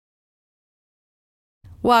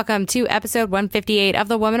Welcome to episode 158 of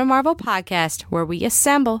the Women of Marvel podcast, where we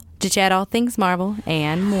assemble to chat all things Marvel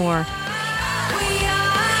and more.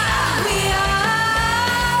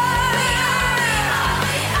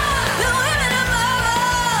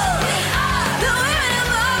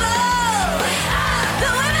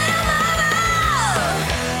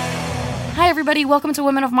 Hi, everybody. Welcome to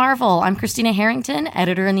Women of Marvel. I'm Christina Harrington,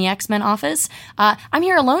 editor in the Iceman office. I'm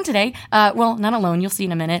here alone today. Well, not alone. You'll see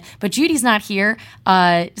in a minute. But Judy's not here.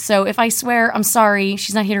 So if I swear, I'm sorry.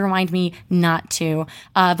 She's not here to remind me not to.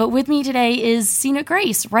 But with me today is Sina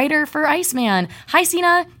Grace, writer for Iceman. Hi,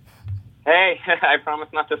 Sina. Hey, I promise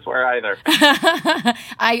not to swear either.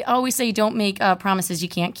 I always say don't make promises you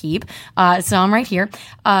can't keep. So I'm right here.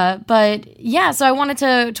 But yeah, so I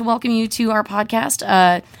wanted to welcome you to our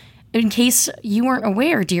podcast. In case you weren't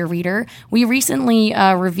aware, dear reader, we recently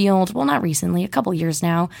revealed, well, not recently, a couple years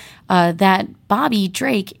now, that Bobby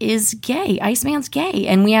Drake is gay. Iceman's gay.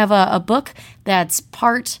 And we have a book that's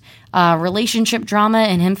part relationship drama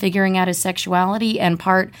and him figuring out his sexuality and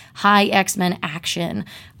part high X-Men action.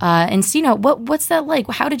 And Sina, what's that like?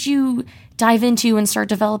 How did you dive into and start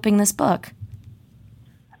developing this book?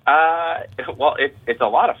 Well, it's a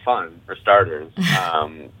lot of fun, for starters.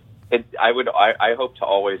 I hope to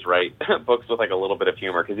always write books with like a little bit of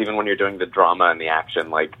humor, because even when you're doing the drama and the action,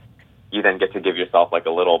 like you then get to give yourself like a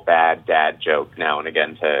little bad dad joke now and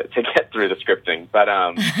again to get through the scripting. But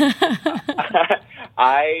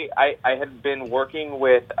I had been working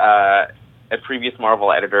with a previous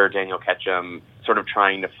Marvel editor, Daniel Ketchum, sort of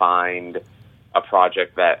trying to find a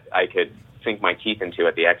project that I could sink my teeth into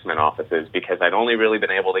at the X-Men offices, because I'd only really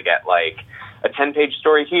been able to get like a 10-page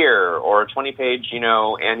story here or a 20-page,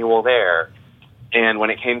 annual there. And when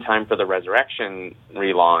it came time for the Resurrection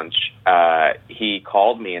relaunch, he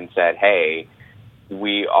called me and said, hey,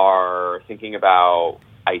 we are thinking about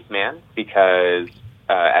Iceman because,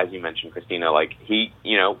 as you mentioned, Christina, like he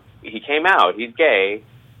came out, he's gay,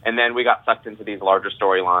 and then we got sucked into these larger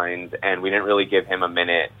storylines, and we didn't really give him a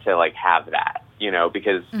minute to like have that,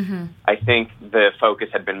 because I think the focus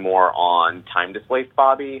had been more on time-displaced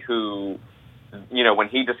Bobby, who, when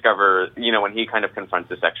he discovers, when he kind of confronts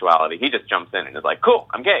his sexuality, he just jumps in and is like, cool,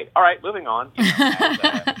 I'm gay. All right, moving on.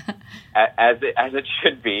 As it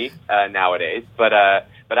should be nowadays. But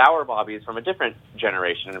our Bobby is from a different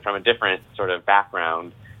generation and from a different sort of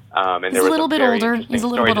background. And he's a little bit older. He's a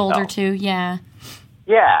little bit older too. Yeah.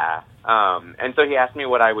 Yeah. And so he asked me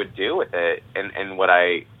what I would do with it and what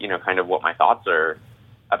I, kind of what my thoughts are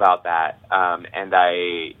about that. And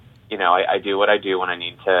I do what I do when I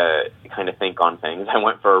need to kind of think on things. I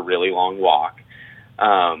went for a really long walk.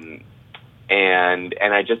 And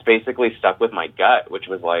I just basically stuck with my gut, which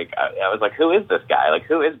was like, I was like, who is this guy? Like,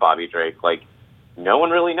 who is Bobby Drake? Like, no one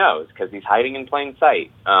really knows because he's hiding in plain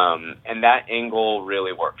sight. And that angle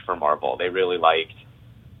really worked for Marvel. They really liked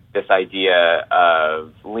this idea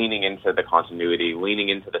of leaning into the continuity, leaning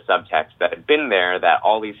into the subtext that had been there, that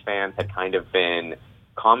all these fans had kind of been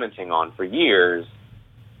commenting on for years,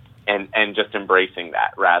 and just embracing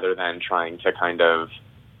that rather than trying to kind of,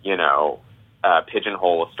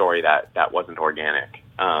 pigeonhole a story that wasn't organic.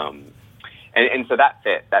 And so that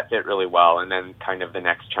fit really well. And then kind of the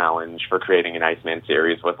next challenge for creating an Iceman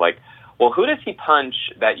series was like, well, who does he punch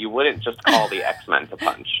that you wouldn't just call the X-Men to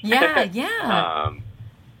punch? Yeah.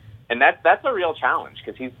 And that's a real challenge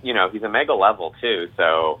because he's a mega level too.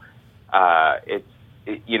 So it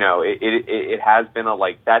has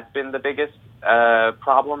been that's been the biggest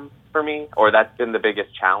problem for me, or that's been the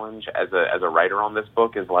biggest challenge as a writer on this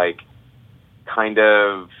book, is like kind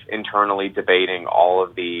of internally debating all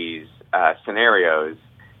of these scenarios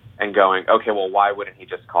and going, okay, well, why wouldn't he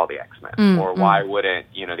just call the X-Men? Or why wouldn't,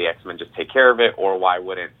 the X-Men just take care of it? Or why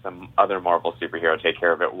wouldn't some other Marvel superhero take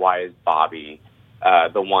care of it? Why is Bobby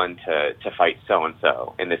the one to fight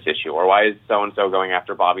so-and-so in this issue? Or why is so-and-so going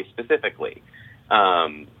after Bobby specifically?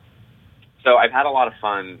 So I've had a lot of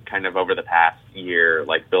fun kind of over the past year,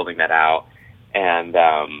 like building that out. And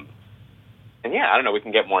yeah, I don't know, we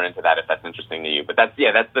can get more into that if that's interesting to you. But that's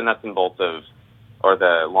the nuts and bolts of, or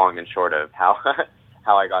the long and short of how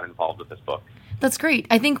I got involved with this book. That's great.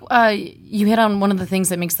 I think you hit on one of the things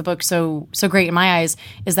that makes the book so great in my eyes,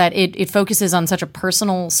 is that it focuses on such a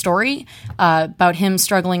personal story about him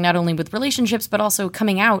struggling not only with relationships, but also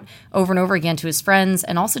coming out over and over again to his friends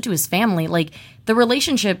and also to his family. Like, the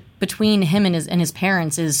relationship between him and his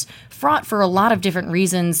parents is fraught for a lot of different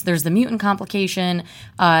reasons. There's the mutant complication,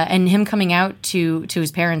 and him coming out to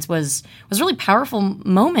his parents was a really powerful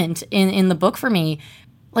moment in the book for me.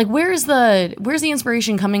 Like, where's the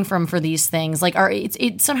inspiration coming from for these things? Like,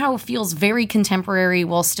 it somehow feels very contemporary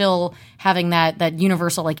while still having that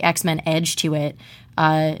universal like X-Men edge to it.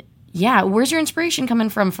 Yeah, where's your inspiration coming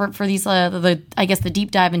from for these I guess the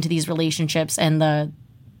deep dive into these relationships and the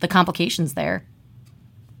complications there?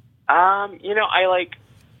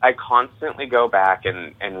 I constantly go back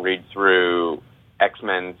and read through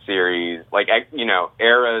X-Men series, like,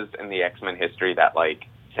 eras in the X-Men history that like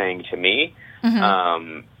sang to me.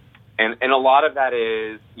 Mm-hmm. And a lot of that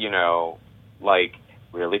is, like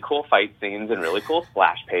really cool fight scenes and really cool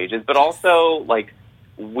splash pages, but also like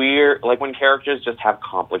weird, like when characters just have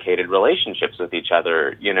complicated relationships with each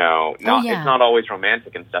other, it's not always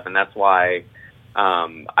romantic and stuff. And that's why,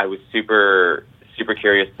 I was super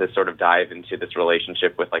curious to sort of dive into this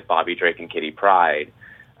relationship with like Bobby Drake and Kitty Pryde.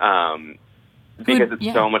 Because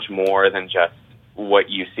it's so much more than just what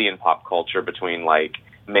you see in pop culture between like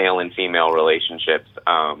male and female relationships.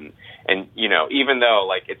 And, even though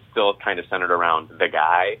like it's still kind of centered around the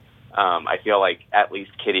guy, I feel like at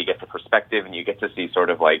least Kitty gets a perspective, and you get to see sort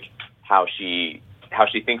of like how she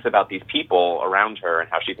thinks about these people around her and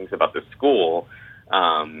how she thinks about the school,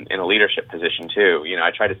 in a leadership position too.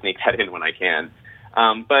 I try to sneak that in when I can.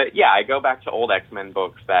 But yeah, I go back to old X-Men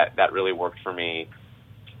books that really worked for me.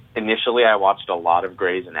 Initially, I watched a lot of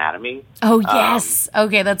Grey's Anatomy. Oh, yes.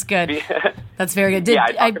 Okay, that's good. That's very good.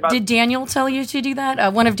 Did Daniel tell you to do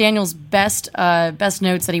that? One of Daniel's best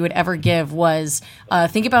notes that he would ever give was,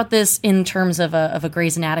 think about this in terms of a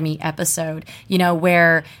Grey's Anatomy episode,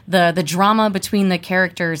 where the drama between the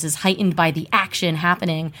characters is heightened by the action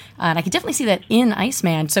happening. And I could definitely see that in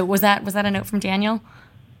Iceman. So was that a note from Daniel?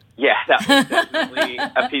 Yeah, that was definitely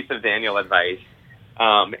a piece of Daniel advice.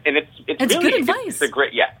 And it's really good advice. It's a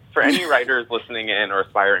great, for any writers listening in or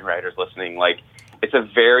aspiring writers listening, like it's a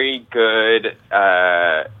very good,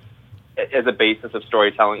 as a basis of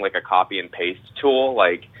storytelling, like a copy and paste tool.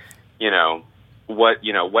 Like,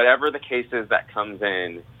 whatever the case is that comes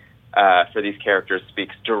in, for these characters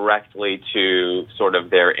speaks directly to sort of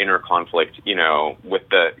their inner conflict, with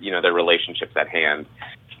their relationships at hand.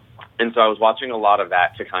 And so I was watching a lot of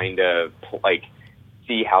that to kind of like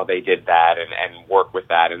see how they did that and work with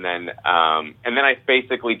that. And then I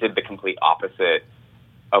basically did the complete opposite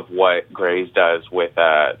of what Grey's does with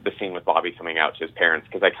the scene with Bobby coming out to his parents.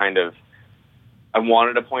 Cause I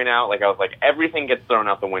wanted to point out, like, I was like, everything gets thrown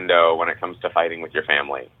out the window when it comes to fighting with your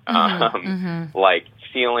family. Like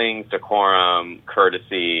feelings, decorum,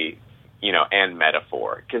 courtesy, and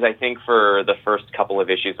metaphor. Cause I think for the first couple of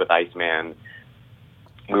issues with Iceman,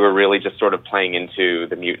 we were really just sort of playing into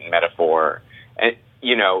the mutant metaphor and,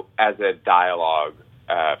 as a dialogue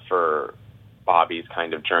for Bobby's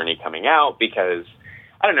kind of journey coming out, because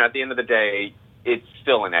I don't know, at the end of the day, it's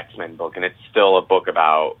still an X-Men book, and it's still a book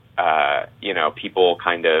about, people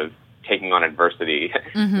kind of taking on adversity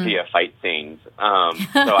via fight scenes. So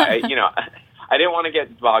I didn't want to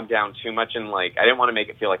get bogged down too much in, like, I didn't want to make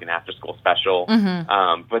it feel like an after-school special.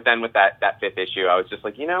 But then with that fifth issue, I was just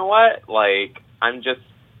like, you know what? Like,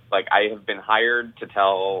 I have been hired to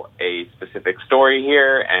tell a specific story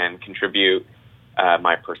here and contribute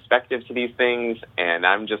my perspective to these things, and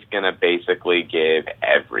I'm just going to basically give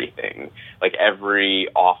everything. Like, every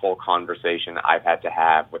awful conversation I've had to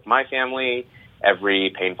have with my family,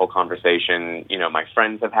 every painful conversation, my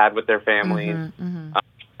friends have had with their families, and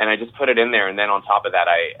I just put it in there. And then on top of that,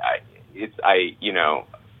 I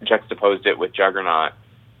juxtaposed it with Juggernaut,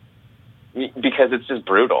 because it's just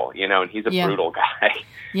brutal, and he's a brutal guy.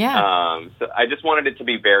 So I just wanted it to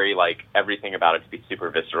be very, like, everything about it to be super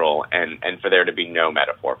visceral, and for there to be no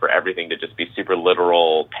metaphor, for everything to just be super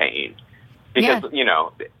literal pain. Because,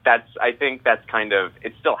 I think that's kind of,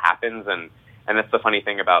 it still happens, and that's the funny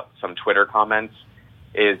thing about some Twitter comments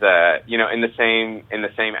is, in the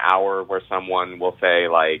same hour where someone will say,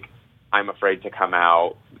 like, I'm afraid to come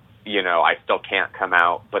out, I still can't come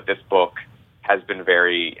out, but this book has been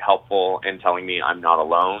very helpful in telling me I'm not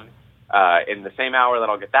alone. In the same hour that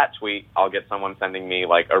I'll get that tweet, I'll get someone sending me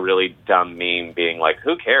like a really dumb meme being like,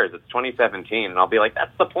 who cares? It's 2017. And I'll be like,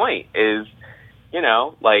 that's the point is,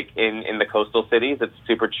 like in the coastal cities, it's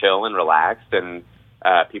super chill and relaxed, and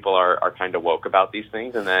people are kind of woke about these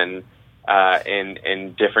things. And then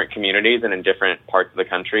in different communities and in different parts of the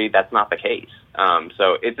country, that's not the case.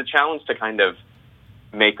 So it's a challenge to kind of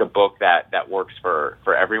make a book that works for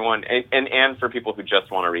everyone and for people who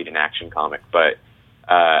just want to read an action comic. But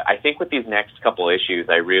I think with these next couple issues,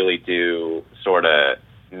 I really do sort of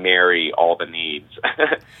marry all the needs,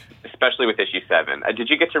 especially with issue 7. Did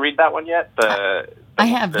you get to read that one yet? The I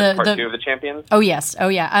have the part 2 of the Champions. Oh yes, oh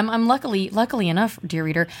yeah. I'm luckily enough, dear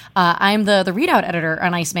reader. I'm the readout editor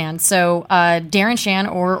on Iceman. So Darren Shan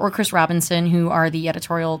or Chris Robinson, who are the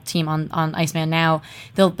editorial team on Iceman now,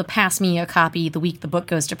 they'll pass me a copy the week the book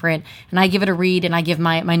goes to print, and I give it a read, and I give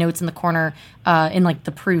my notes in the corner in like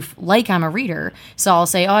the proof, like I'm a reader. So I'll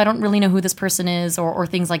say, oh, I don't really know who this person is, or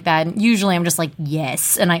things like that. And usually I'm just like,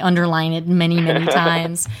 yes, and I underline it many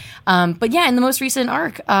times. But yeah, in the most recent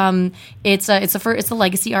arc, it's the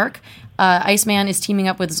Legacy arc. Iceman is teaming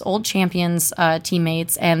up with his old Champions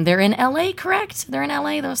teammates, and they're in LA, correct? They're in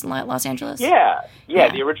LA, those in Los Angeles? Yeah.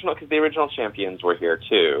 The original Champions were here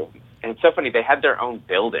too. And it's so funny, they had their own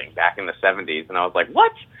building back in the 70s, and I was like,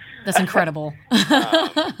 what? That's incredible.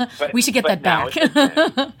 We should get that back.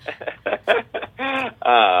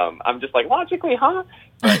 I'm just like, logically, huh?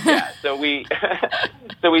 But yeah, so we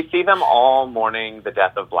see them all mourning the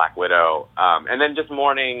death of Black Widow, and then just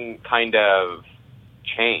mourning kind of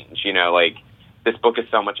change. Like this book is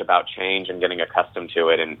so much about change and getting accustomed to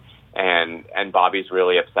it, and Bobby's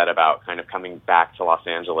really upset about kind of coming back to Los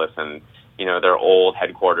Angeles, and their old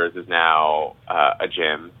headquarters is now a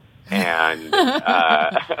gym, and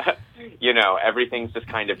everything's just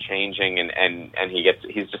kind of changing, and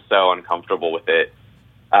he's just so uncomfortable with it.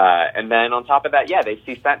 And then on top of that, yeah, they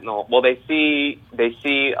see Sentinel. Well, they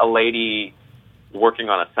see a lady working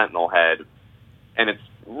on a Sentinel head, and it's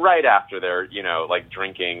right after they're,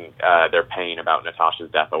 drinking their pain about Natasha's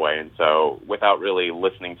death away. And so without really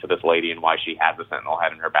listening to this lady and why she has a Sentinel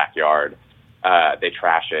head in her backyard, they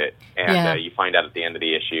trash it. And you find out at the end of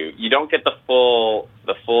the issue, you don't get the full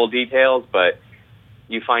details, but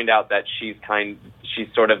you find out that she's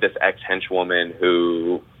sort of this ex-henchwoman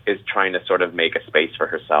who is trying to sort of make a space for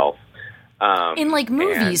herself. In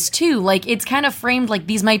movies too, like it's kind of framed like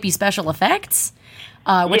these might be special effects,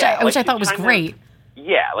 which I thought was great.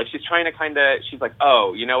 She's trying to she's like,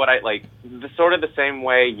 oh, you know what, sort of the same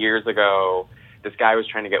way years ago, this guy was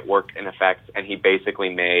trying to get work in effects, and he basically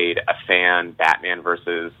made a fan Batman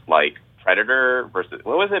versus Predator versus,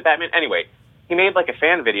 what was it, Batman? Anyway, he made a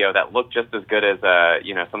fan video that looked just as good as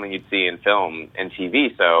something you'd see in film and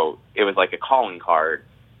TV, so it was like a calling card.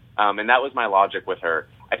 And that was my logic with her.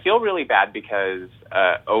 I feel really bad because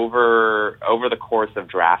over the course of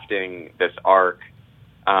drafting this arc,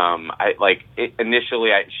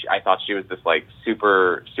 initially I thought she was this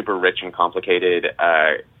super rich and complicated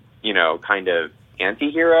kind of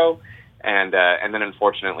anti-hero, and then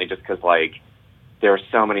unfortunately just because there are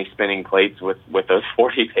so many spinning plates with those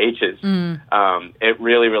 40 pages, it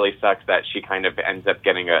really sucks that she kind of ends up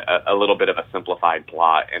getting a little bit of a simplified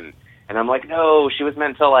plot, and I'm like, no, she was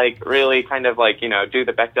meant to really kind of do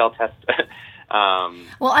the Bechdel test.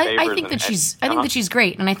 Well, I think that she's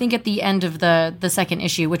great, and I think at the end of the second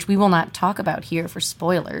issue, which we will not talk about here for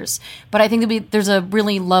spoilers, but I think there's a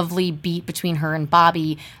really lovely beat between her and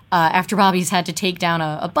Bobby after Bobby's had to take down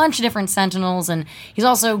a bunch of different Sentinels, and he's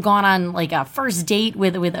also gone on a first date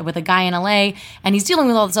with a guy in LA, and he's dealing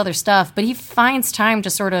with all this other stuff, but he finds time to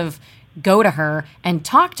sort of go to her and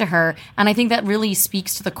talk to her, and I think that really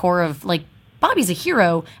speaks to the core of Bobby's a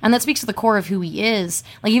hero, and that speaks to the core of who he is.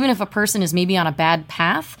 Even if a person is maybe on a bad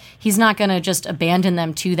path, he's not going to just abandon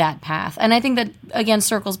them to that path. And I think that, again,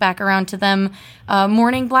 circles back around to them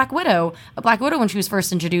mourning Black Widow. Black Widow, when she was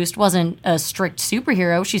first introduced, wasn't a strict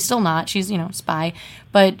superhero. She's still not. She's, spy.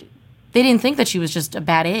 But they didn't think that she was just a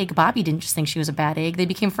bad egg. Bobby didn't just think she was a bad egg. They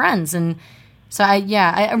became friends, and so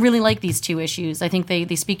I really like these two issues. I think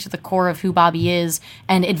they speak to the core of who Bobby is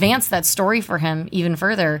and advance that story for him even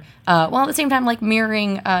further. While at the same time,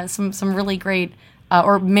 mirroring some really great,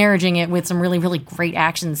 or marrying it with some really, really great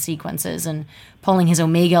action sequences and pulling his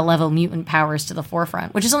Omega level mutant powers to the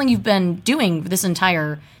forefront, which is something you've been doing this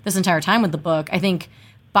entire time with the book. I think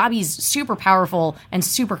Bobby's super powerful and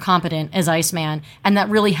super competent as Iceman, and that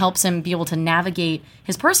really helps him be able to navigate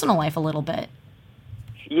his personal life a little bit.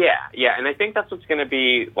 Yeah, and I think that's what's going to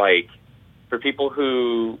be for people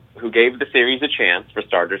who gave the series a chance, for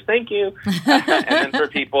starters, thank you, and then for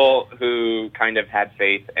people who kind of had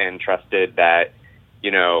faith and trusted that,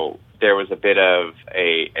 there was a bit of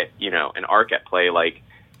an arc at play.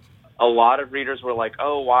 A lot of readers were like,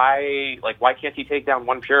 oh, why can't he take down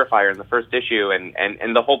one purifier in the first issue?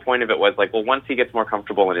 And the whole point of it was well, once he gets more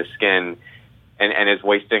comfortable in his skin, and is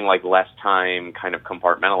wasting less time kind of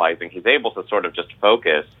compartmentalizing, he's able to sort of just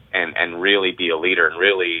focus and really be a leader and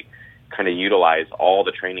really kind of utilize all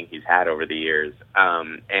the training he's had over the years.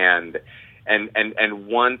 And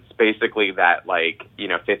once basically that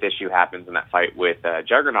fifth issue happens and that fight with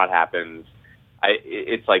Juggernaut happens,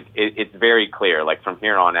 it's very clear. From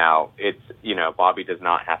here on out, it's Bobby does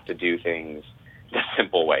not have to do things the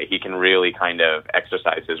simple way. He can really kind of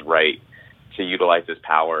exercise his right to utilize his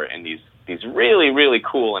power in these really, really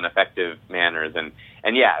cool and effective manners. And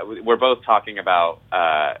yeah, we're both talking about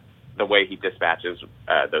the way he dispatches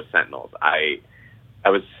those Sentinels. I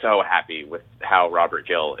was so happy with how Robert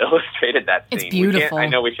Gill illustrated that scene. It's beautiful. I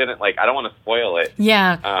know we shouldn't, I don't want to spoil it.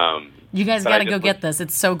 Yeah. You guys got to go get this.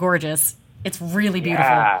 It's so gorgeous. It's really beautiful.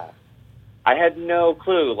 Yeah. I had no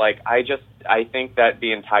clue. I think that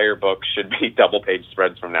the entire book should be double-page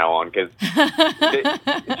spreads from now on, because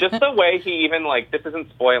just the way he even, this isn't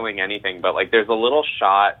spoiling anything, but, there's a little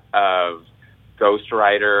shot of Ghost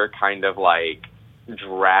Rider kind of,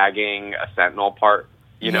 dragging a Sentinel part,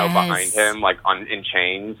 behind him, in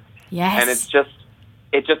chains. Yes. And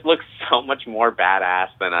it just looks so much more badass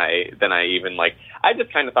than I even, I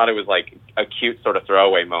just kind of thought it was, a cute sort of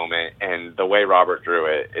throwaway moment, and the way Robert drew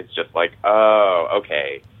it, it's just oh,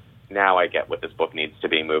 okay, now I get what this book needs to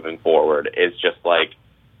be moving forward. It's just like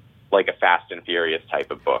a Fast and Furious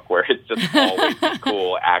type of book, where it's just always these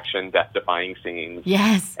cool action, death-defying scenes.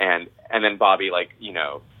 Yes. And then Bobby,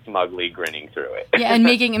 smugly grinning through it. Yeah, and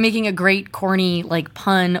making a great corny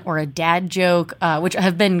pun or a dad joke, which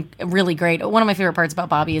have been really great. One of my favorite parts about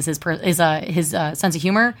Bobby is his sense of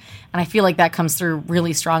humor, and I feel like that comes through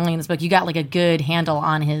really strongly in this book. You got a good handle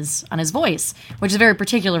on his voice, which is a very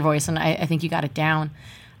particular voice, and I think you got it down.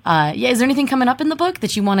 Is there anything coming up in the book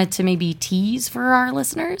that you wanted to maybe tease for our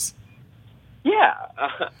listeners? Yeah,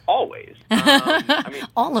 always.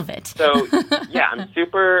 All of it. So, yeah, I'm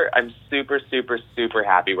super, super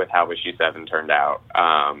happy with how Issue 7 turned out,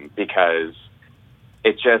 because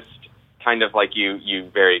it just kind of,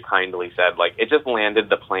 you very kindly said, it just landed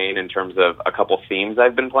the plane in terms of a couple themes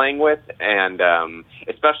I've been playing with, and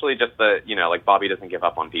especially just the, Bobby doesn't give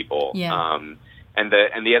up on people. Yeah. And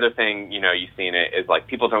the other thing, you've seen it, is,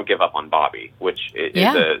 people don't give up on Bobby, which is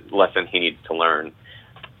a lesson he needs to learn.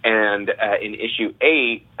 And in issue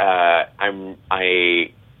 8, I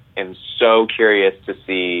am so curious to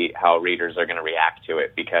see how readers are going to react to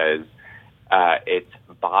it, because it's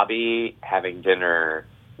Bobby having dinner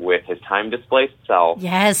with his time-displaced self.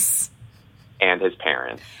 Yes. And his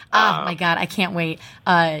parents. Oh, my God, I can't wait.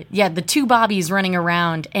 The two Bobbies running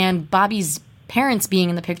around, and Bobby's parents being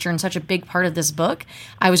in the picture and such a big part of this book.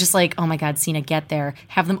 I was just oh my God, Sina, get there.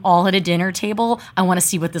 Have them all at a dinner table. I want to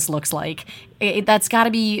see what this looks like. That's got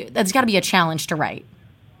to be a challenge to write.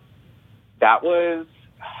 It was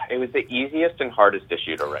the easiest and hardest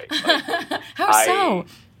issue to write. How so?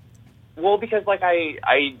 Well, because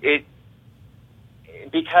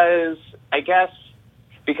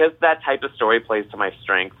because that type of story plays to my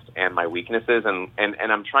strengths and my weaknesses, and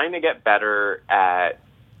I'm trying to get better at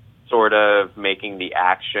sort of making the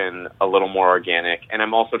action a little more organic, and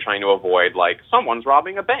I'm also trying to avoid someone's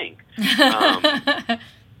robbing a bank.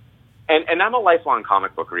 And I'm a lifelong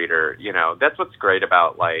comic book reader. That's what's great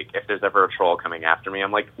about if there's ever a troll coming after me,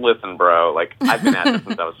 I'm listen, bro, I've been at this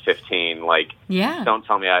since I was 15. Yeah. Don't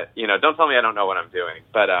tell me I don't know what I'm doing.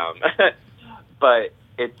 But but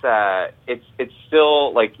it's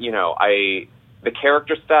still the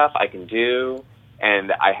character stuff I can do,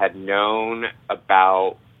 and I had known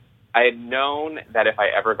that if I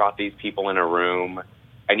ever got these people in a room,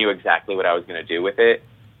 I knew exactly what I was going to do with it.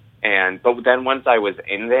 But then once I was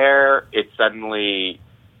in there,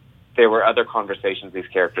 there were other conversations these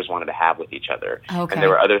characters wanted to have with each other. Okay. And there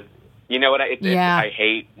were other, Yeah. I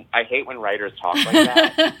hate when writers talk like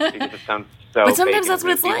that, because it sounds so But sometimes fake that's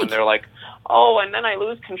what it's when like. they're oh, and then I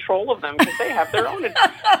lose control of them because they have their own.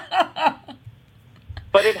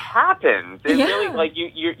 But it happens. It really,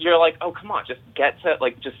 you're oh, come on, just get to,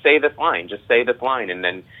 just say this line. Just say this line. And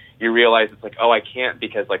then you realize it's oh, I can't,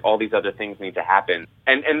 because, all these other things need to happen.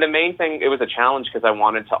 And the main thing, it was a challenge because I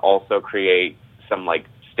wanted to also create some,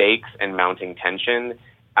 stakes and mounting tension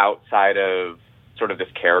outside of sort of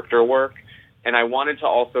this character work. And I wanted to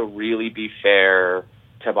also really be fair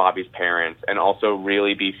to Bobby's parents, and also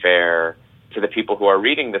really be fair to the people who are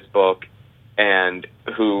reading this book, and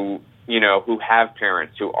who have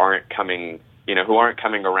parents who aren't coming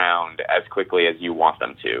around as quickly as you want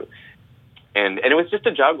them to. And it was just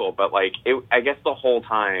a juggle, but I guess the whole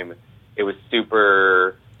time it was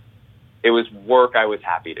work I was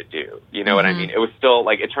happy to do. You know what I mean? It was still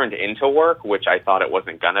it turned into work, which I thought it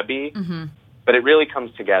wasn't gonna be, but it really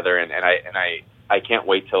comes together. And I can't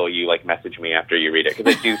wait till you message me after you read it,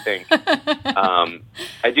 because I do think,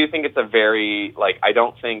 it's a very, I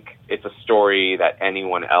don't think it's a story that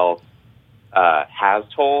anyone else has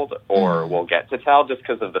told or will get to tell, just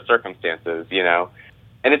because of the circumstances,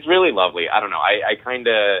 and it's really lovely. I don't know. I've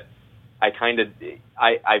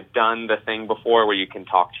done the thing before where you can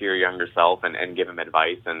talk to your younger self and give him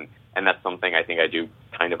advice, and and that's something I think I do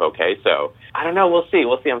kind of okay. So I don't know. We'll see.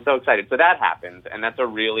 I'm so excited. So that happens, and that's a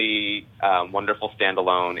really wonderful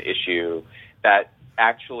standalone issue that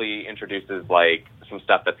actually introduces like some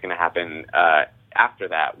stuff that's going to happen after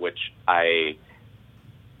that, which I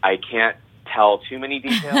can't tell too many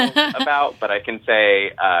details about, but I can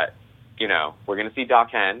say, we're going to see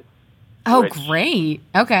Doc Hen. Oh, great.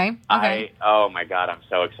 Okay. Oh my God, I'm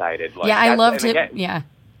so excited. Like, yeah, I loved it. Again, yeah.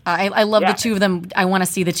 I love the two of them. I want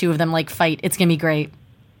to see the two of them like fight. It's going to be great.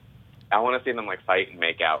 I want to see them like fight and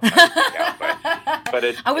make out. But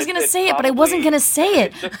I was going to say it, but I wasn't going to say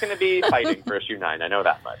it. It's just going to be fighting for issue 9. I know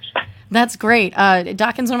that much. That's great.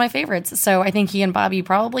 Doc Hen's one of my favorites, so I think he and Bobby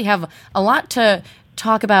probably have a lot to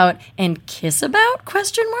talk about and kiss about? ?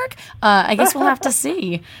 I guess we'll have to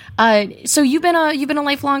see. So you've been a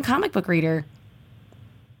lifelong comic book reader.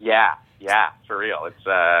 Yeah, for real. It's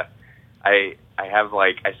I have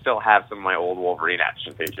I still have some of my old Wolverine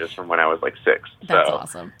action pages from when I was 6. That's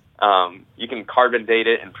awesome. You can carbon date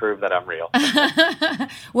it and prove that I'm real.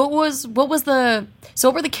 What were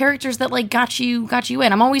the characters that got you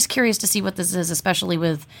in? I'm always curious to see what this is, especially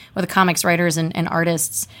with the comics writers and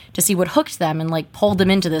artists, to see what hooked them and pulled them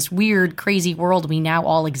into this weird, crazy world we now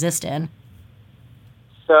all exist in.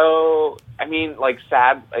 So, I mean,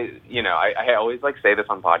 sad, I always say this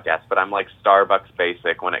on podcasts, but I'm Starbucks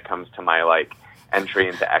basic when it comes to my entry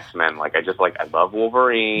into X-Men. I love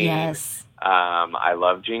Wolverine. Yes. I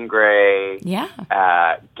love Jean Grey. Yeah.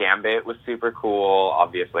 Gambit was super cool.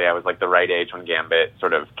 Obviously, I was the right age when Gambit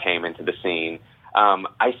sort of came into the scene.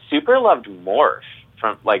 I super loved Morph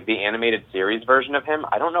from the animated series version of him.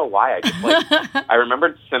 I don't know why. I just I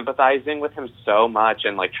remembered sympathizing with him so much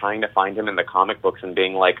and trying to find him in the comic books and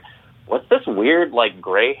being what's this weird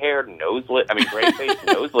gray-haired gray-faced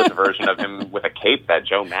noseless version of him with a cape that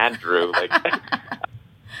Joe Mad drew?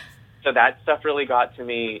 So that stuff really got to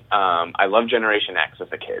me. I loved Generation X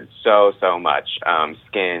as a kid so much.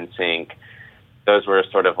 Skin, Sync, those were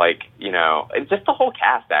sort of just the whole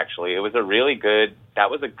cast, actually. It was that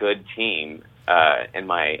was a good team, in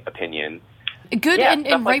my opinion. Good, yeah,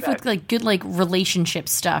 and rife with good relationship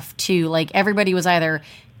stuff too. Everybody was either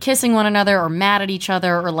kissing one another or mad at each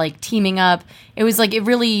other or teaming up. It was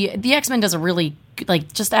the X-Men does a really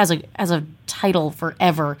just as a title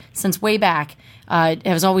forever since way back.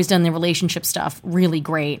 Has always done the relationship stuff really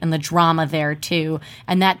great, and the drama there too.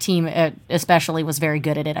 And that team especially was very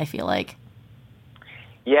good at it, I feel like.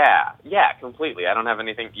 Yeah, completely. I don't have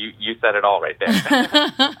anything. You said it all right there.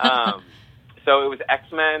 So it was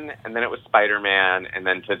X-Men, and then it was Spider-Man, and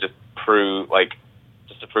then to just prove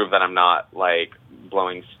that I'm not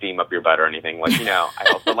blowing steam up your butt or anything. I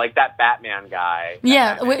also like that Batman guy.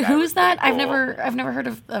 Yeah, wait, who's that? Cool. I've never heard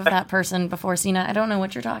of that person before, Sina. I don't know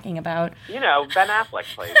what you're talking about. Ben Affleck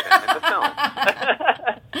plays him in the film.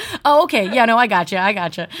 Oh, okay. Yeah, no, I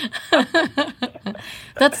gotcha.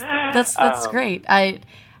 That's great.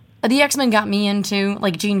 The X-Men got me into,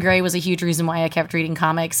 Jean Grey was a huge reason why I kept reading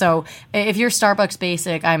comics. So if you're Starbucks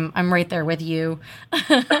basic, I'm right there with you.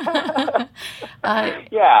 I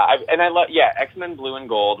love X-Men Blue and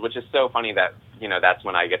Gold, which is so funny that that's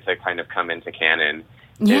when I get to kind of come into canon.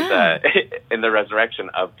 Yeah. Is in the resurrection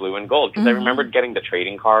of Blue and Gold, because I remembered getting the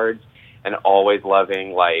trading cards and always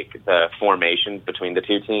loving the formations between the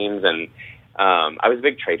two teams, and I was a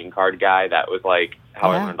big trading card guy. That was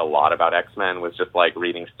how I learned a lot about X-Men, was just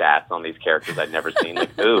reading stats on these characters I'd never seen.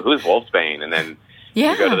 Ooh, who's Wolfsbane? And then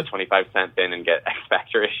you go to the 25-cent bin and get X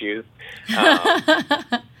Factor issues.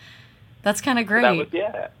 That's kind of great. So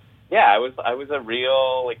that was I was a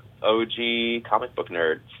real OG comic book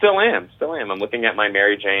nerd. Still am. I'm looking at my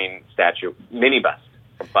Mary Jane statue, mini bust.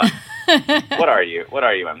 A bust. What are you,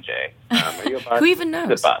 MJ? Are you a bust? Who even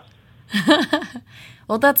knows? It's a bust.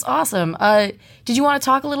 Well, that's awesome. Did you want to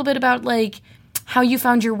talk a little bit about how you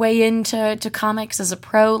found your way into comics as a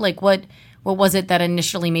pro? What was it that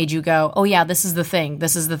initially made you go, oh yeah, this is the thing.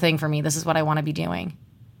 This is the thing for me. This is what I want to be doing.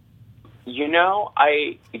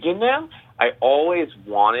 I always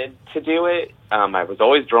wanted to do it. I was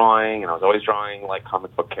always drawing, and I was always drawing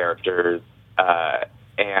comic book characters.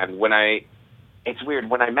 And it's weird,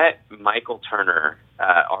 when I met Michael Turner,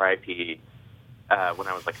 R.I.P., when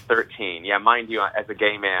I was 13. Yeah, mind you, as a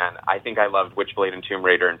gay man, I think I loved Witchblade and Tomb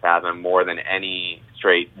Raider and Fathom more than any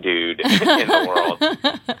straight dude in the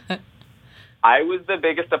world. I was the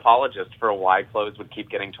biggest apologist for why clothes would keep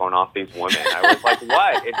getting torn off these women. I was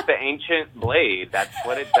what? It's the ancient blade. That's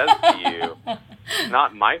what it does to you. It's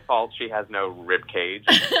not my fault she has no rib cage.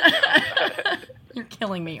 You're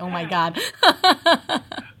killing me. Oh, my God.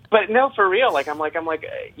 But no, for real. Like, I'm like,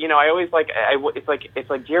 you know, I always it's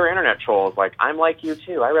like, dear internet trolls, like, I'm like you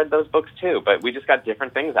too. I read those books too, but we just got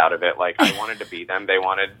different things out of it. Like, I wanted to be them, they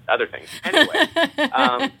wanted other things. Anyway,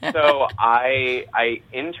 so I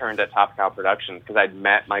interned at Top Cow Productions because I'd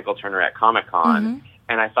met Michael Turner at Comic-Con,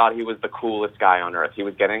 and I thought he was the coolest guy on earth. He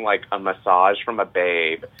was getting like a massage from a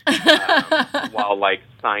babe while like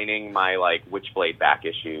signing my like Witchblade back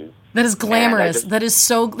issues. That is glamorous.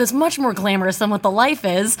 That's much more glamorous than what the life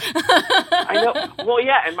is. I know. Well,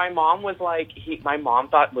 yeah, and my mom was like, my mom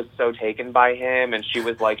was so taken by him, and she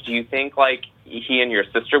was like, do you think like he and your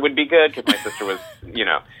sister would be good? Because my sister was, you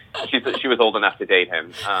know, she was old enough to date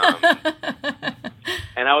him.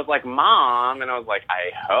 And I was like, Mom, and I was like,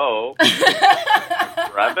 I hope,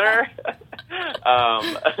 brother.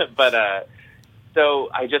 So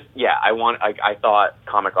I thought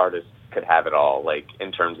comic artists could have it all, like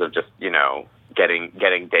in terms of just, you know, getting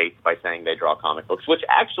dates by saying they draw comic books, which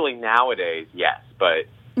actually nowadays, yes, but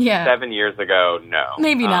 7 years ago, no.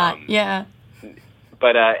 Maybe not, yeah.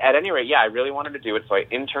 But at any rate, yeah, I really wanted to do it, so I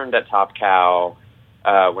interned at Top Cow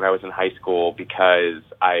when I was in high school because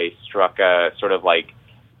I struck a sort of like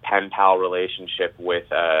pen pal relationship with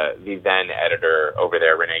the then editor over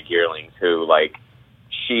there, Renee Geerlings, who like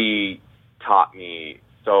she taught me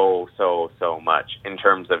so much in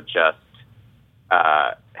terms of just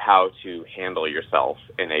how to handle yourself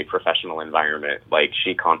in a professional environment. Like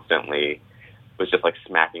she constantly was just like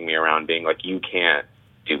smacking me around, being like, you can't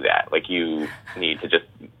do that. Like you need to just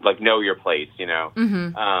like know your place, you know?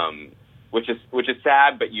 Which is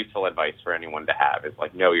sad, but useful advice for anyone to have is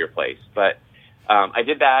like know your place. But I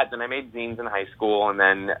did that. Then I made zines in high school, and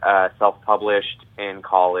then self-published in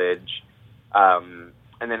college.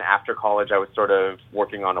 And then after college, I was sort of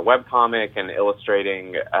working on a webcomic and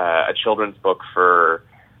illustrating a children's book for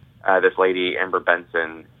this lady, Amber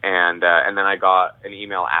Benson. And then I got an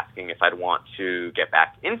email asking if I'd want to get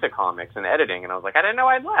back into comics and editing. And I was like, I didn't know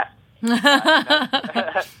I'd left.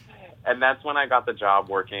 And that's when I got the job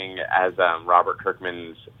working as Robert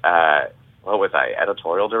Kirkman's,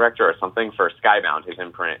 editorial director or something for Skybound, his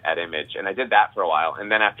imprint at Image. And I did that for a while.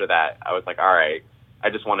 And then after that, I was like, all right,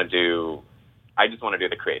 I just want to do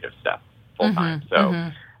the creative stuff full time.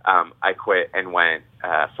 I quit and went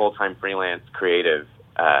full-time freelance creative.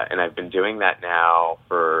 And I've been doing that now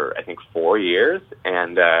for, I think, 4 years.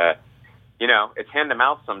 And, you know, it's hand to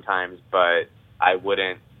mouth sometimes, but I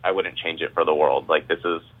wouldn't change it for the world. Like, this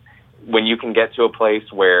is when you can get to a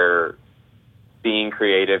place where being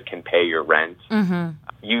creative can pay your rent.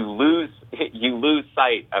 You lose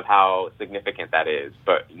sight of how significant that is.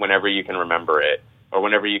 But whenever you can remember it, or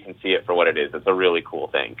whenever you can see it for what it is, it's a really cool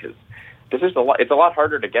thing, because it's a lot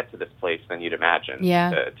harder to get to this place than you'd imagine.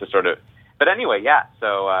 Yeah. To sort of, but anyway, yeah.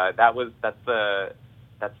 So that's the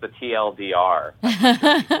TLDR.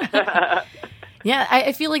 Yeah,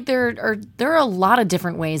 I feel like there are a lot of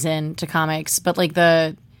different ways into comics, but like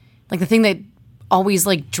the thing that always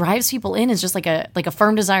like drives people in is just like a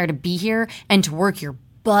firm desire to be here and to work your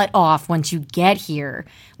butt off once you get here.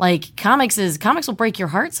 Like comics will break your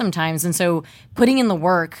heart sometimes, and so putting in the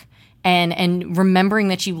work and remembering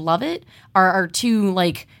that you love it are two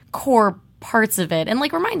like core parts of it, and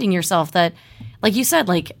like reminding yourself that, like you said,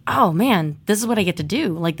 like, oh man, this is what I get to do.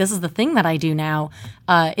 Like this is the thing that I do now.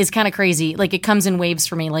 Is kind of crazy. Like it comes in waves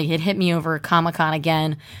for me. Like it hit me over Comic-Con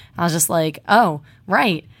again. I was just like, oh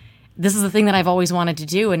right, this is the thing that I've always wanted to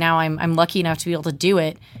do, and now I'm lucky enough to be able to do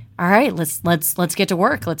it. All right, let's get to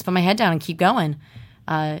work. Let's put my head down and keep going.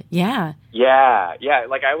 Yeah.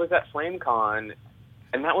 Like I was at FlameCon,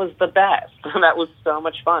 and that was the best. That was so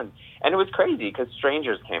much fun, and it was crazy because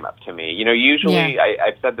strangers came up to me. You know, usually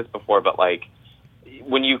I've said this before, but like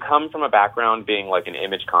when you come from a background being like an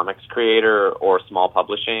Image Comics creator or small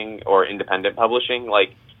publishing or independent publishing,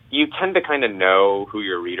 like you tend to kind of know who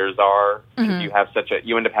your readers are, because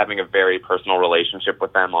you end up having a very personal relationship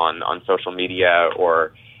with them on social media,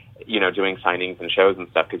 or you know, doing signings and shows and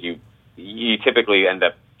stuff, because you typically end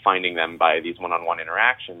up finding them by these one-on-one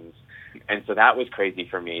interactions. And so that was crazy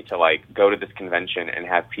for me to like go to this convention and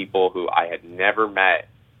have people who I had never met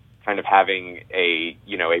kind of having a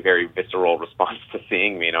very visceral response to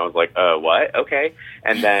seeing me. And I was like, what? Okay.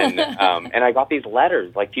 And then, and I got these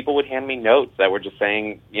letters, like people would hand me notes that were just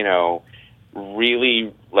saying, you know,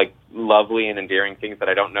 really like lovely and endearing things that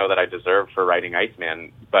I don't know that I deserved for writing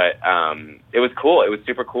Iceman. But it was cool. It was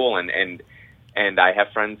super cool. And I have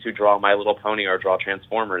friends who draw My Little Pony or draw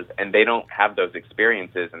Transformers, and they don't have those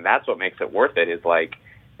experiences. And that's what makes it worth it, is like,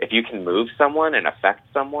 if you can move someone and affect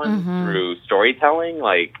someone through storytelling,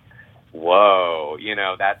 like, whoa, you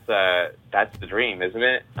know, that's the dream, isn't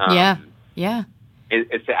it? Yeah.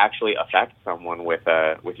 is to actually affect someone with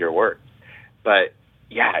your words. But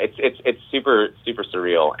yeah, it's super super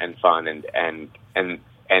surreal and fun and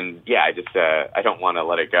yeah, I don't want to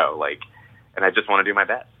let it go, like, and I just want to do my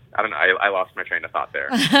best. I don't know. I lost my train of thought there.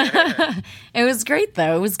 It was great,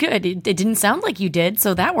 though. It was good. It didn't sound like you did,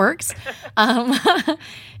 so that works.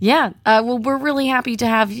 Yeah. Well, we're really happy to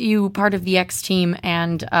have you part of the X team,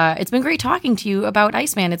 and it's been great talking to you about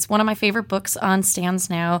Iceman. It's one of my favorite books on stands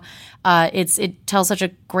now. It tells such a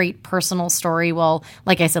great personal story. Well,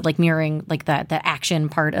 like I said, like mirroring like the action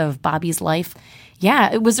part of Bobby's life.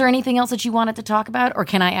 Yeah. Was there anything else that you wanted to talk about, or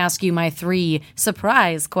can I ask you my 3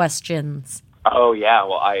 surprise questions? Oh yeah,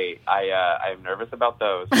 well I'm nervous about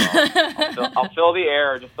those. So I'll fill the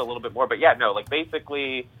air just a little bit more. But yeah, no, like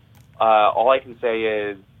basically, all I can say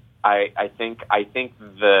is I think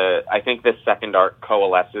this second arc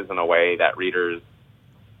coalesces in a way that readers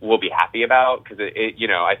will be happy about, because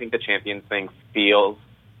I think the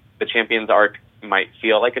Champions arc might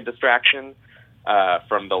feel like a distraction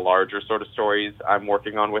from the larger sort of stories I'm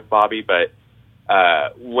working on with Bobby, but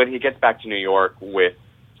when he gets back to New York with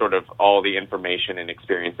sort of all the information and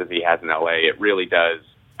experiences he has in LA, it really does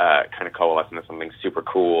kind of coalesce into something super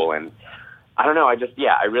cool. And I don't know, I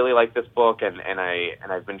really like this book, and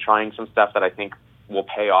I've been trying some stuff that I think will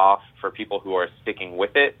pay off for people who are sticking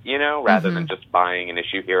with it, rather than just buying an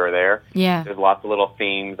issue here or there. Yeah. There's lots of little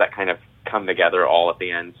themes that kind of come together all at the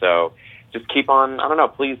end. So just keep on, I don't know,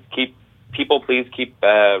 please keep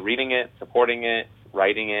reading it, supporting it,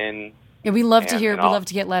 writing in. Yeah, we love to hear. We love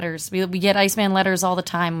to get letters. We get Iceman letters all the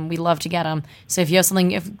time. We love to get them. So if you have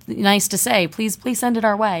something nice to say, please send it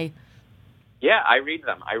our way. Yeah, I read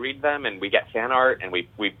them, and we get fan art, and we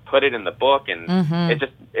put it in the book, and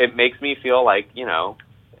it makes me feel like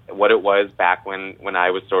what it was back when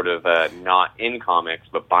I was sort of not in comics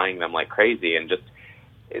but buying them like crazy, and just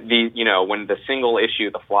when the single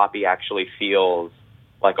issue, the floppy, actually feels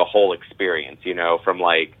like a whole experience. From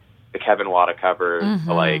like the Kevin Wada covers,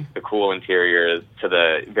 to like the cool interiors, to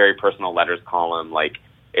the very personal letters column. Like,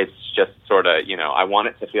 it's just sort of, I want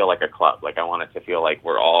it to feel like a club. Like, I want it to feel like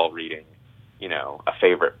we're all reading, a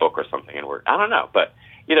favorite book or something. And I don't know, but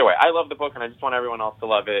either way, I love the book, and I just want everyone else to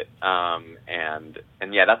love it.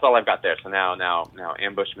 And yeah, that's all I've got there. So now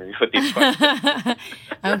ambush me with these questions.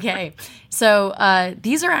 Okay. So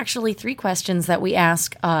these are actually 3 questions that we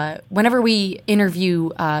ask whenever we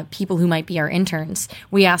interview people who might be our interns.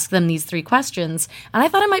 We ask them these 3 questions, and I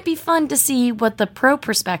thought it might be fun to see what the pro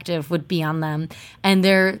perspective would be on them. And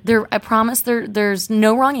I promise there's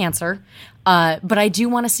no wrong answer. But I do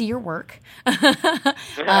want to see your work. Okay,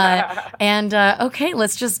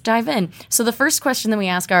 let's just dive in. So the first question that we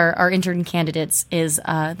ask our intern candidates is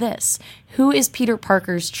this. Who is Peter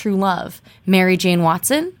Parker's true love? Mary Jane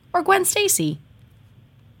Watson or Gwen Stacy?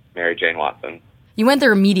 Mary Jane Watson. You went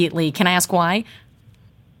there immediately. Can I ask why?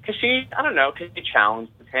 Because she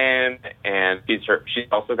challenged him, and she's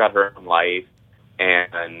also got her own life,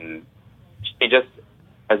 and she just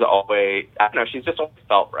has always, I don't know, she's just always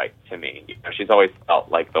felt right to me. She's always felt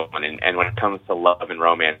like the one, and when it comes to love and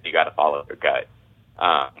romance, you got to follow your gut.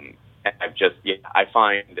 And I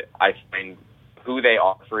find who they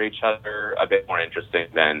are for each other a bit more interesting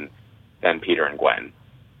than Peter and Gwen.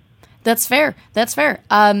 That's fair.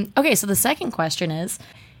 Okay, so the second question is,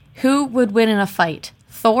 who would win in a fight,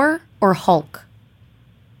 Thor or Hulk?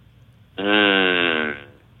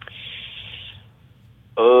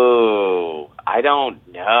 Oh, I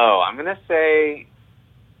don't know. I'm gonna say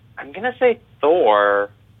Thor.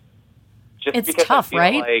 Just it's because tough, I feel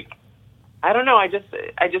right? like, I don't know. I just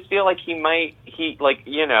feel like he's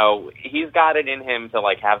got it in him to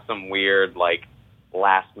like have some weird like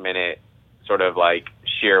last minute sort of like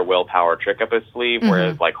sheer willpower trick up his sleeve,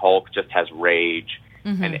 whereas like Hulk just has rage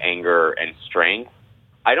and anger and strength.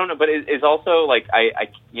 I don't know, but it's also like I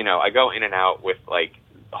go in and out with like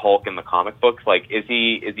Hulk in the comic books. Like, is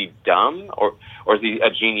he dumb or is he a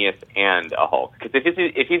genius and a Hulk? Because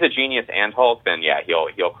if he's a genius and Hulk, then yeah,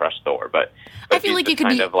 he'll crush Thor. But I feel like it could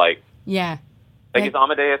be like, yeah. Like, is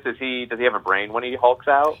Amadeus, does he have a brain when he hulks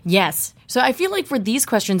out? Yes. So I feel like for these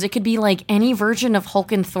questions, it could be like any version of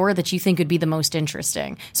Hulk and Thor that you think would be the most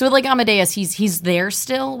interesting. So like Amadeus, he's there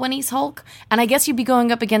still when he's Hulk. And I guess you'd be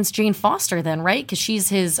going up against Jane Foster then, right? Because she's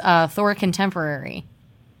his Thor contemporary.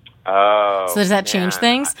 Oh. So does that change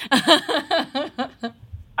things? I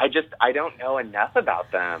don't know enough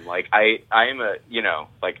about them. Like, I'm a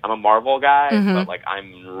Marvel guy, but like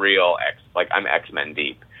I'm I'm X-Men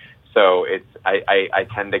deep. So I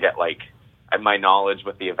tend to get like, my knowledge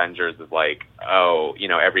with the Avengers is like,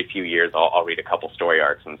 every few years I'll read a couple story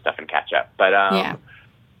arcs and stuff and catch up. But I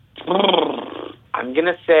I'm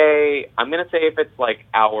gonna say if it's like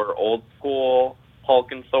our old school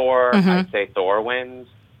Hulk and Thor, I'd say Thor wins.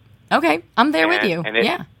 Okay, I'm there with you. And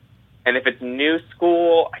if it's new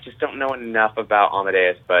school, I just don't know enough about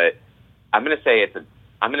Amadeus, but I'm gonna say it's a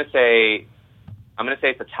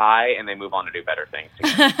tie, and they move on to do better things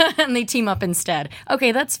together. And they team up instead.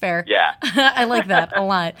 Okay, that's fair. Yeah. I like that a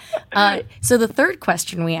lot. So the third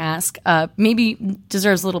question we ask maybe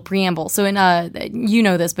deserves a little preamble. So you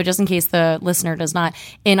know this, but just in case the listener does not,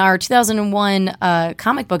 in our 2001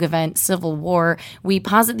 comic book event, Civil War, we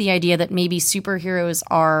posit the idea that maybe superheroes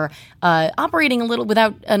are operating a little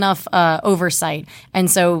without enough oversight.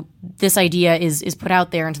 And so this idea is put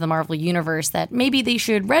out there into the Marvel Universe that maybe they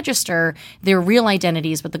should register their real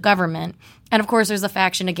identities with the government. And of course, there's a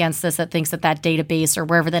faction against this that thinks that database or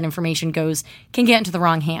wherever that information goes can get into the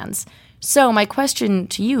wrong hands. So my question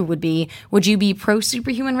to you would be, would you be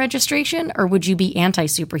pro-superhuman registration or would you be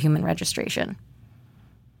anti-superhuman registration?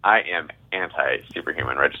 I am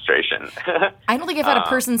anti-superhuman registration. I don't think I've had a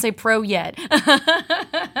person say pro yet.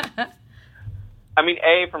 I mean,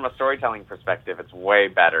 from a storytelling perspective, it's way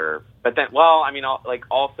better. But then,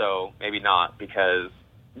 also, maybe not, because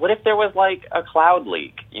what if there was, like, a cloud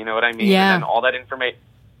leak? You know what I mean? Yeah. And then all that information,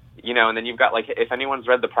 and then you've got, like, if anyone's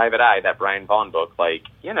read The Private Eye, that Brian Vaughan book, like,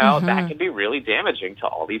 that could be really damaging to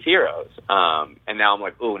all these heroes. And now I'm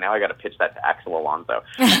like, ooh, now I got to pitch that to Axel Alonso.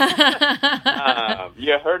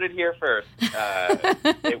 You heard it here first.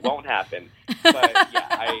 It won't happen. But,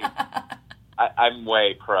 yeah, I'm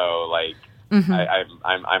way pro, like,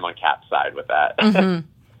 I'm on Cap's side with that.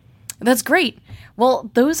 That's great.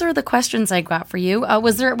 Well, those are the questions I got for you.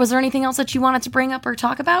 Was there anything else that you wanted to bring up or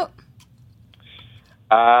talk about?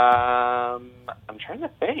 I'm trying to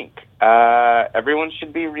think. Everyone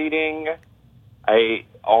should be reading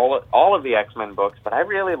all of the X-Men books, but I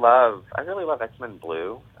really love X-Men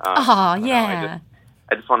Blue.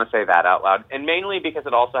 I just want to say that out loud. And mainly because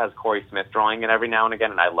it also has Corey Smith drawing it every now and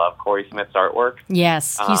again, and I love Corey Smith's artwork.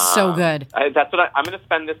 Yes, he's so good. That's what I'm going to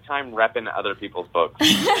spend this time repping other people's books.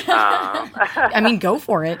 I mean, go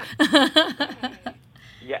for it.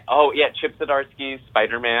 Yeah. Oh, yeah, Chip Zdarsky's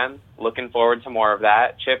Spider-Man. Looking forward to more of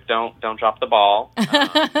that. Chip, don't drop the ball.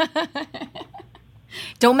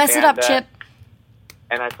 Don't mess it up, Chip.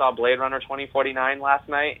 And I saw Blade Runner 2049 last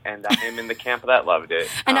night, and I am in the camp that loved it.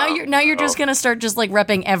 And now you're just gonna start just like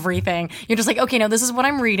repping everything. You're just like, okay, no, this is what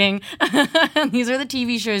I'm reading. These are the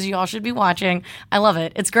TV shows you all should be watching. I love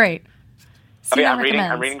it. It's great. I'm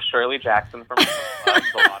reading Shirley Jackson from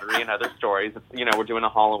The Lottery and Other Stories. We're doing a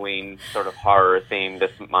Halloween sort of horror theme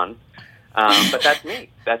this month. But that's me.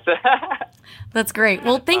 That's great.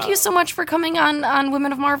 Well, thank you so much for coming on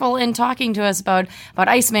Women of Marvel and talking to us about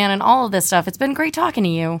Iceman and all of this stuff. It's been great talking to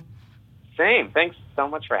you. Same. Thanks so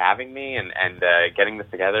much for having me and getting this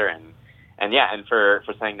together and for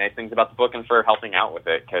saying nice things about the book and for helping out with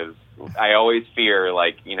it, because I always fear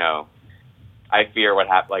what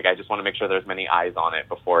happens. Like, I just want to make sure there's many eyes on it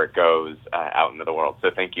before it goes out into the world. So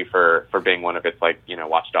thank you for being one of its,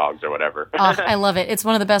 watchdogs or whatever. I love it. It's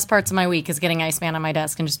one of the best parts of my week is getting Iceman on my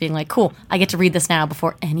desk and just being like, cool, I get to read this now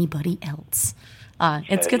before anybody else.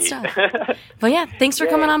 It's good stuff. But yeah, thanks for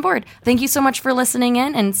coming on board. Thank you so much for listening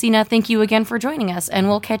in. And Sina, thank you again for joining us. And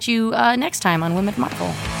we'll catch you next time on Women of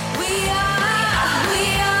Marvel.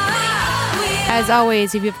 As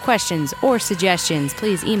always, if you have questions or suggestions,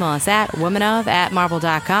 please email us at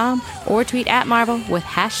womanof@marvel.com or tweet at Marvel with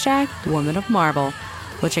 #WomanOfMarvel.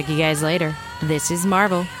 We'll check you guys later. This is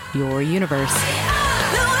Marvel, your universe.